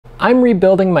I'm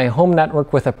rebuilding my home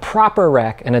network with a proper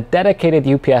rack and a dedicated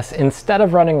UPS instead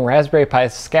of running Raspberry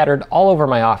Pis scattered all over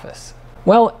my office.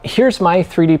 Well, here's my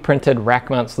 3D printed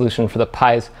rack mount solution for the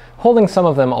Pis, holding some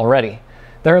of them already.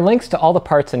 There are links to all the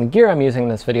parts and gear I'm using in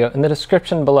this video in the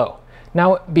description below.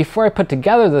 Now, before I put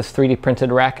together this 3D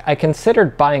printed rack, I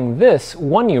considered buying this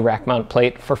 1U rack mount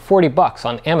plate for 40 bucks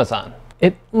on Amazon.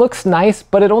 It looks nice,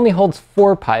 but it only holds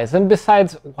 4 Pis, and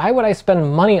besides, why would I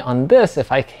spend money on this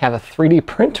if I have a 3D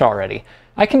printer already?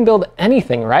 I can build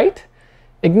anything, right?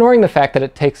 Ignoring the fact that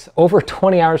it takes over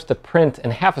 20 hours to print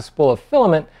and half a spool of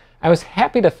filament, I was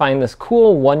happy to find this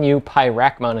cool 1U Pi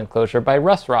Rackmount enclosure by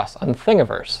Russ Ross on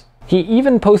Thingiverse. He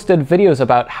even posted videos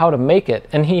about how to make it,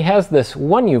 and he has this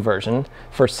 1U version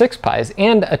for 6 Pis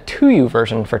and a 2U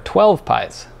version for 12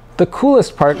 Pis. The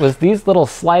coolest part was these little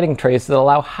sliding trays that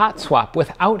allow hot swap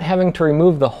without having to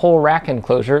remove the whole rack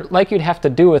enclosure like you'd have to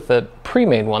do with the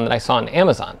pre-made one that I saw on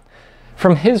Amazon.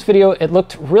 From his video, it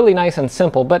looked really nice and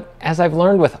simple, but as I've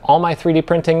learned with all my 3D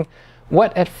printing,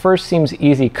 what at first seems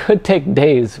easy could take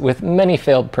days with many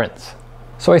failed prints.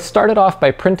 So I started off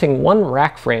by printing one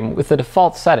rack frame with the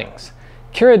default settings.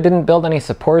 Kira didn't build any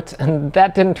supports, and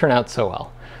that didn't turn out so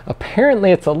well.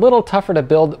 Apparently it's a little tougher to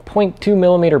build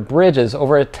 0.2mm bridges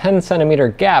over a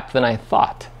 10cm gap than I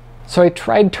thought. So I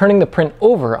tried turning the print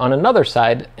over on another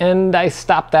side, and I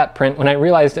stopped that print when I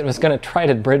realized it was going to try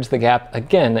to bridge the gap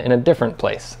again in a different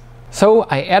place. So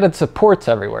I added supports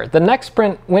everywhere. The next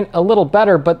print went a little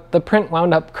better, but the print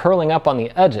wound up curling up on the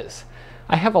edges.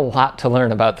 I have a lot to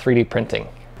learn about 3D printing.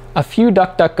 A few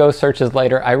DuckDuckGo searches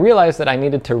later, I realized that I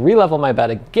needed to re-level my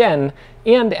bed again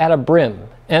and add a brim.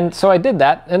 And so I did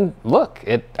that, and look,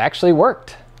 it actually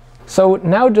worked. So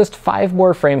now just 5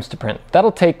 more frames to print.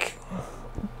 That'll take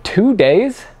 2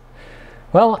 days?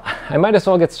 Well, I might as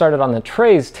well get started on the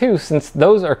trays too, since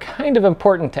those are kind of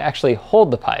important to actually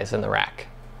hold the Pis in the rack.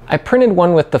 I printed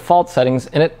one with default settings,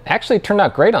 and it actually turned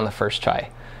out great on the first try.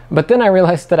 But then I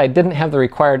realized that I didn't have the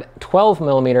required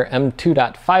 12mm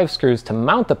M2.5 screws to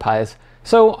mount the Pis,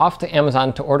 so off to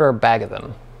Amazon to order a bag of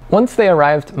them. Once they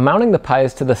arrived, mounting the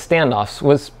Pis to the standoffs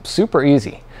was super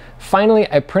easy. Finally,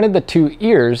 I printed the 2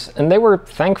 ears, and they were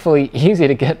thankfully easy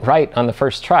to get right on the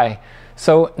first try.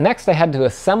 So next I had to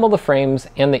assemble the frames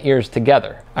and the ears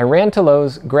together. I ran to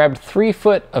Lowe's, grabbed 3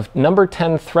 foot of number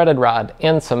 10 threaded rod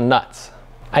and some nuts.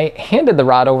 I handed the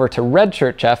rod over to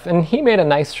Redshirt Jeff, and he made a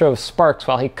nice show of sparks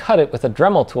while he cut it with a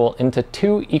Dremel tool into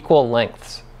 2 equal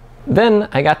lengths. Then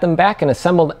I got them back and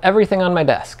assembled everything on my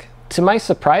desk. To my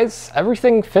surprise,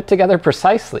 everything fit together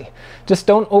precisely. Just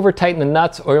don't over-tighten the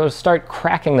nuts or you'll start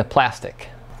cracking the plastic.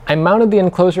 I mounted the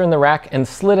enclosure in the rack and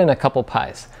slid in a couple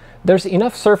Pis. There's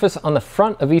enough surface on the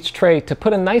front of each tray to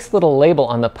put a nice little label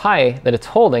on the Pi that it's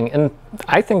holding, and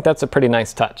I think that's a pretty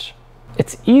nice touch.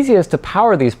 It's easiest to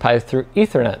power these Pis through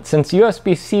Ethernet, since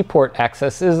USB-C port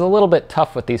access is a little bit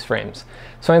tough with these frames.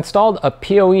 So I installed a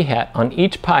PoE hat on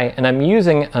each Pi, and I'm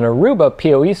using an Aruba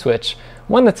PoE switch,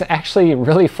 one that's actually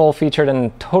really full-featured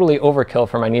and totally overkill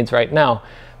for my needs right now.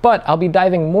 But I'll be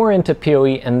diving more into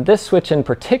PoE and this switch in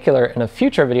particular in a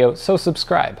future video, so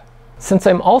subscribe. Since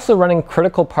I'm also running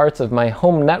critical parts of my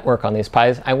home network on these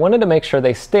Pis, I wanted to make sure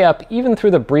they stay up even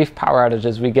through the brief power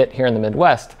outages we get here in the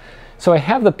Midwest. So I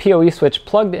have the PoE switch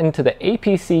plugged into the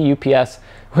APC UPS,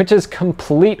 which is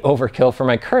complete overkill for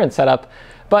my current setup,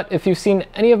 but if you've seen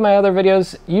any of my other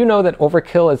videos, you know that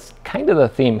overkill is kind of the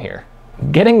theme here.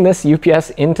 Getting this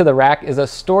UPS into the rack is a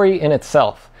story in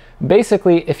itself.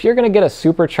 Basically, if you're going to get a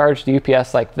supercharged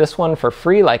UPS like this one for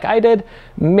free like I did,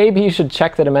 maybe you should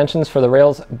check the dimensions for the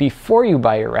rails before you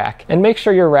buy your rack, and make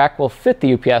sure your rack will fit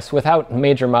the UPS without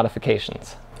major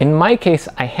modifications. In my case,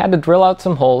 I had to drill out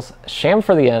some holes,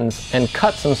 chamfer the ends, and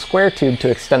cut some square tube to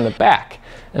extend the back.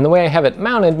 And the way I have it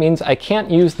mounted means I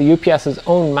can't use the UPS's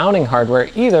own mounting hardware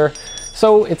either,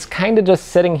 so it's kind of just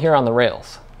sitting here on the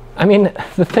rails. I mean,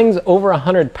 the thing's over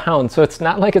 100 pounds, so it's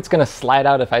not like it's going to slide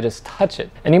out if I just touch it.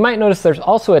 And you might notice there's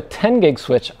also a 10 gig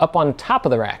switch up on top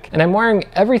of the rack. And I'm wiring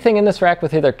everything in this rack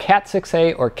with either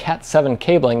Cat6a or Cat7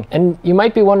 cabling. And you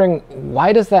might be wondering,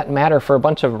 why does that matter for a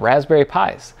bunch of Raspberry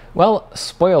Pis? Well,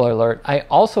 spoiler alert, I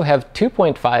also have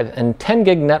 2.5 and 10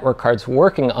 gig network cards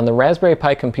working on the Raspberry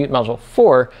Pi Compute Module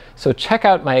 4, so check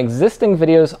out my existing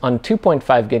videos on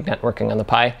 2.5 gig networking on the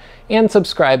Pi, and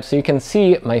subscribe so you can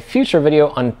see my future video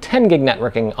on 10 gig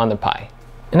networking on the Pi.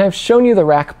 And I've shown you the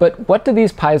rack, but what do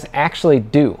these Pis actually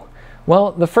do?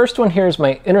 Well, the first one here is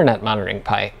my internet monitoring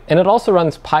Pi, and it also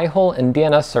runs Pi-hole and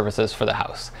DNS services for the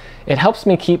house. It helps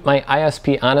me keep my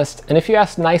ISP honest, and if you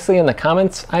ask nicely in the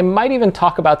comments, I might even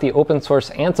talk about the open source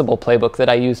Ansible playbook that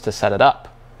I use to set it up.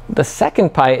 The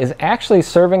second Pi is actually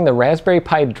serving the Raspberry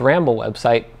Pi Dramble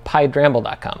website,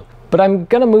 pidramble.com. But I'm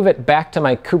gonna move it back to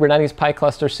my Kubernetes Pi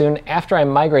cluster soon after I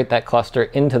migrate that cluster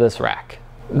into this rack.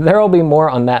 There'll be more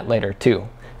on that later too.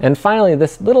 And finally,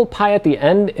 this little Pi at the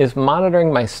end is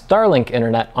monitoring my Starlink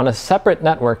internet on a separate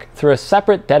network through a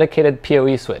separate dedicated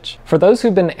PoE switch. For those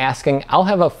who've been asking, I'll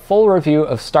have a full review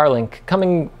of Starlink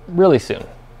coming really soon.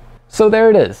 So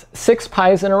there it is, 6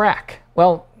 Pis in a rack.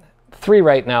 Well, 3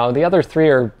 right now, the other 3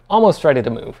 are almost ready to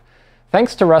move.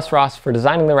 Thanks to Russ Ross for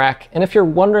designing the rack, and if you're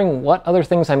wondering what other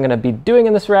things I'm gonna be doing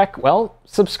in this rack, well,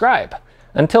 subscribe.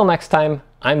 Until next time,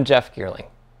 I'm Jeff Geerling.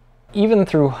 Even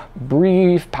through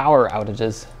brief power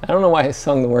outages, I don't know why I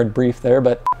sung the word brief there,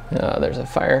 but there's a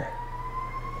fire.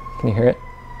 Can you hear it?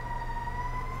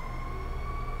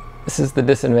 This is the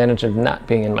disadvantage of not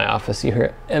being in my office. You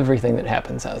hear everything that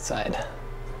happens outside.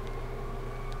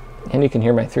 And you can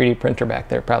hear my 3D printer back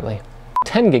there probably.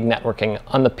 10 gig networking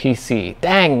on the PC.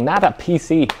 Dang, not a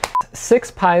PC.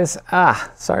 6 Pis,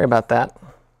 sorry about that.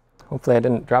 Hopefully I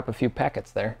didn't drop a few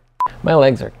packets there. My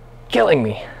legs are killing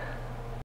me.